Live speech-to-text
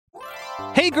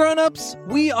Hey grown-ups,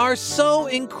 we are so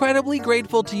incredibly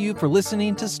grateful to you for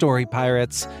listening to Story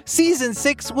Pirates. Season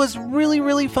 6 was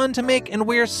really fun to make, and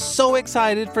we're so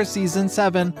excited for Season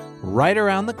 7 right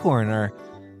around the corner.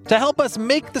 To help us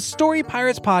make the Story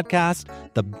Pirates podcast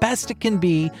the best it can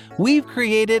be, we've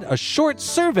created a short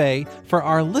survey for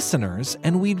our listeners,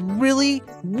 and we'd really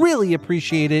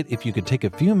appreciate it if you could take a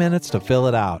few minutes to fill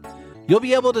it out. You'll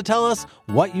be able to tell us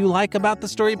what you like about the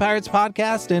Story Pirates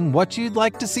podcast and what you'd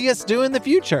like to see us do in the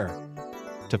future.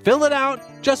 To fill it out,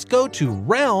 just go to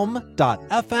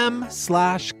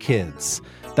realm.fm/kids.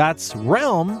 That's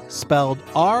realm, spelled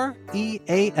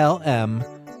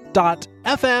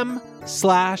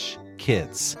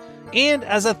REALM.FM/kids. And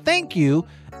as a thank you,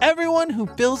 everyone who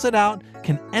fills it out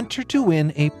can enter to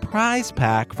win a prize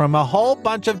pack from a whole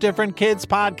bunch of different kids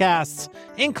podcasts,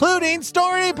 including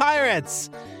Story Pirates.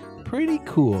 Pretty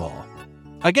cool.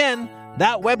 Again,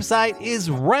 that website is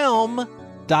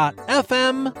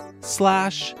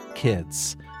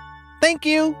realm.fm/kids. Thank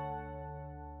you.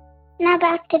 Now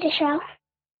back to the show.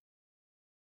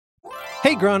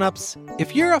 Hey grown-ups,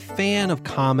 if you're a fan of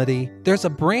comedy, there's a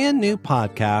brand new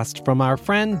podcast from our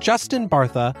friend Justin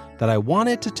Bartha that I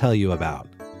wanted to tell you about.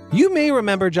 You may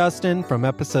remember Justin from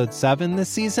episode 7 this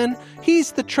season.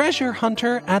 He's the treasure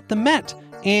hunter at the Met,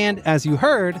 and as you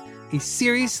heard, a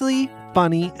seriously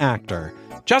funny actor.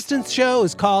 Justin's show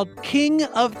is called King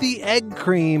of the Egg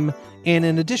Cream, and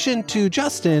in addition to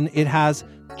Justin, it has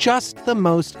just the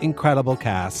most incredible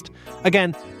cast.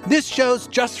 Again, this show's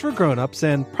just for grown-ups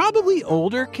and probably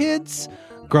older kids.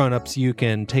 Grown-ups, you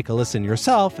can take a listen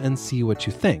yourself and see what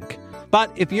you think. But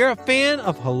if you're a fan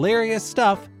of hilarious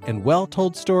stuff and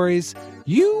well-told stories,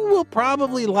 you will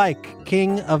probably like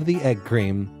King of the Egg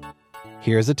Cream.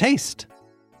 Here's a taste.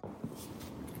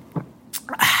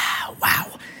 Wow,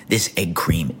 this egg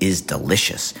cream is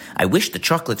delicious. I wish the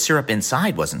chocolate syrup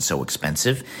inside wasn't so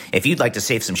expensive. If you'd like to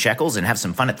save some shekels and have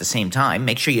some fun at the same time,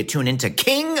 make sure you tune into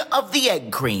King of the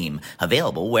Egg Cream,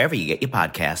 available wherever you get your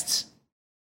podcasts.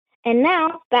 And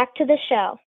now, back to the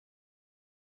show.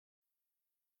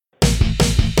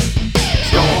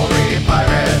 Story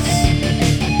Pirates.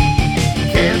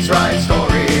 Kids write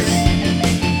stories.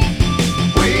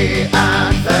 We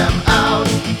act them out.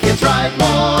 Kids write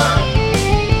more.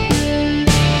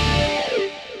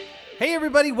 Hey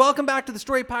everybody, welcome back to the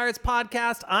Story Pirates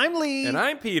podcast. I'm Lee. And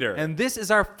I'm Peter. And this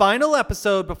is our final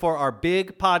episode before our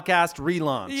big podcast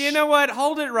relaunch. You know what?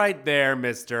 Hold it right there,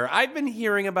 mister. I've been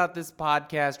hearing about this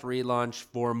podcast relaunch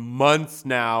for months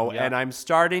now, and I'm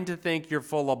starting to think you're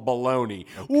full of baloney.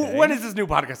 Okay. When is this new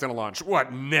podcast going to launch?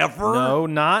 What, never? No,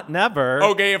 not never.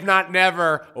 Okay, if not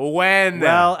never, when?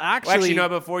 Well, actually, you know,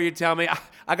 before you tell me,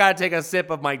 I got to take a sip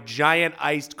of my giant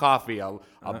iced coffee.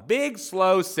 A big,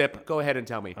 slow sip. Go ahead and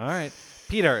tell me. All right.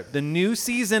 Peter, the new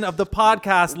season of the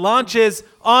podcast launches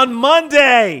on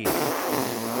Monday.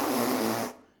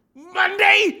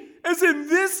 Monday? As in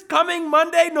this coming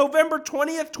Monday, November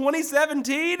 20th,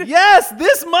 2017? Yes,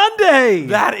 this Monday.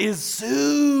 That is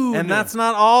soon. And that's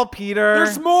not all, Peter.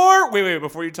 There's more. Wait,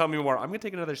 before you tell me more, I'm going to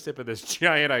take another sip of this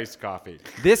giant iced coffee.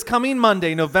 This coming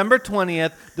Monday, November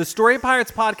 20th, the Story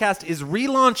Pirates podcast is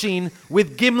relaunching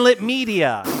with Gimlet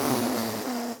Media.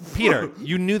 Peter,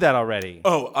 you knew that already.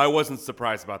 Oh, I wasn't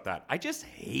surprised about that. I just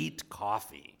hate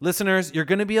coffee. Listeners, you're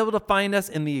going to be able to find us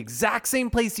in the exact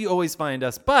same place you always find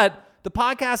us, but the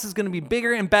podcast is going to be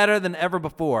bigger and better than ever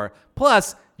before.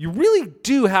 Plus, you really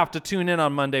do have to tune in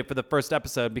on Monday for the first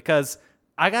episode because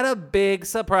I got a big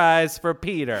surprise for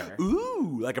Peter.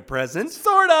 Ooh, like a present?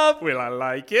 Sort of. Will I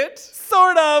like it?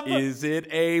 Sort of. Is it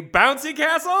a bouncy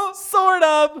castle? Sort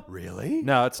of. Really?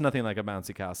 No, it's nothing like a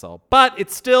bouncy castle, but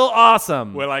it's still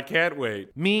awesome. Well, I can't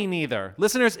wait. Me neither.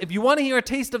 Listeners, if you want to hear a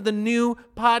taste of the new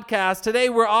podcast, today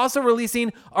we're also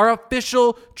releasing our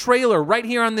official trailer right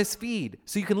here on this feed.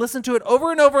 So you can listen to it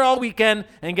over and over all weekend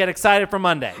and get excited for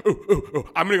Monday. Ooh,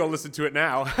 I'm going to go listen to it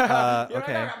now. Okay.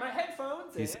 I got my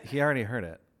headphones in. He already heard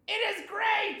it. It is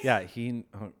great. Yeah, I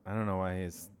don't know why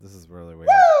this is really weird.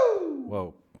 Woo!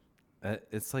 Whoa.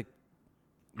 It's like,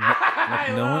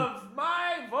 I no love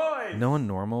my voice. no one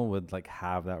normal would like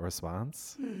have that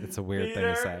response. It's a weird thing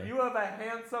to say. You have a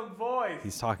handsome voice.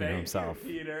 He's talking to Thank himself.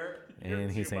 You, Peter. And You're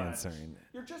he's too much. answering.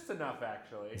 You're just enough,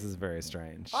 actually. This is very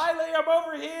strange. Hi, Lee, I'm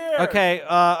over here. Okay,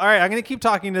 all right, I'm going to keep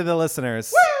talking to the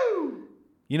listeners. Woo!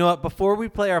 You know what? Before we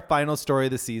play our final story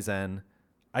of the season,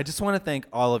 I just want to thank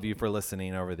all of you for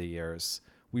listening over the years.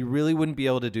 We really wouldn't be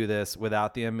able to do this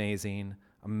without the amazing,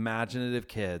 imaginative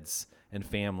kids and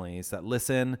families that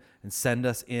listen and send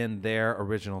us in their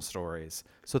original stories.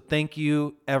 So thank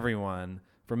you, everyone,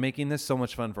 for making this so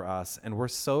much fun for us, and we're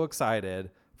so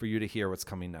excited for you to hear what's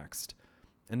coming next.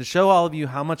 And to show all of you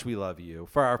how much we love you,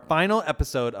 for our final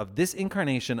episode of this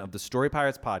incarnation of the Story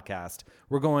Pirates podcast,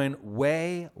 we're going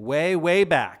way, way, way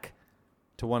back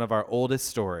to one of our oldest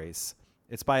stories.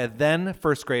 It's by a then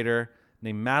first grader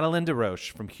named Madeline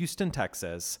DeRoche from Houston,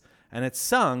 Texas, and it's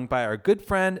sung by our good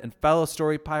friend and fellow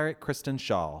story pirate, Kristen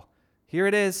Shaw. Here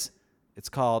it is. It's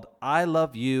called I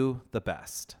Love You the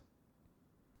Best.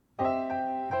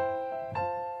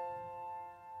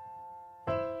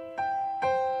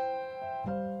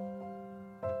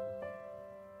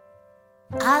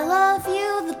 I love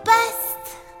you the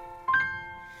best.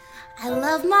 I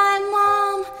love my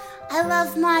mom, I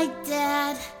love my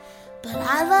dad, but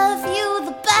I love you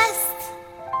the best.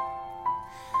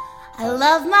 I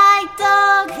love my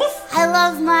dog, I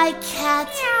love my cat,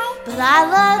 but I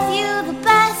love you the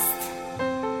best.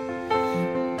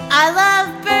 I love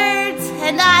birds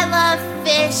and I love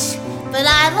fish, but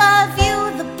I love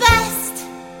you the best.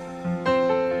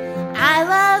 I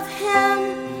love him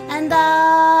and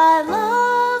I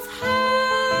love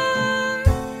her,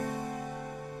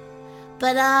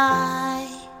 but I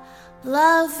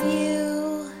love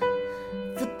you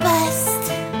the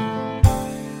best.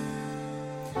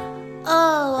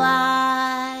 Oh,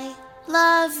 I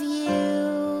love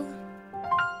you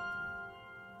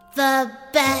the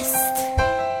best.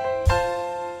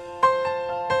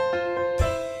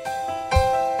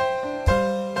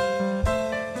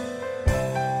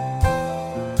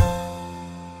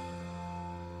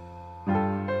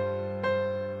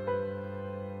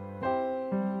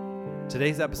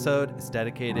 Today's episode is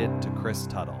dedicated to Chris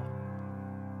Tuttle.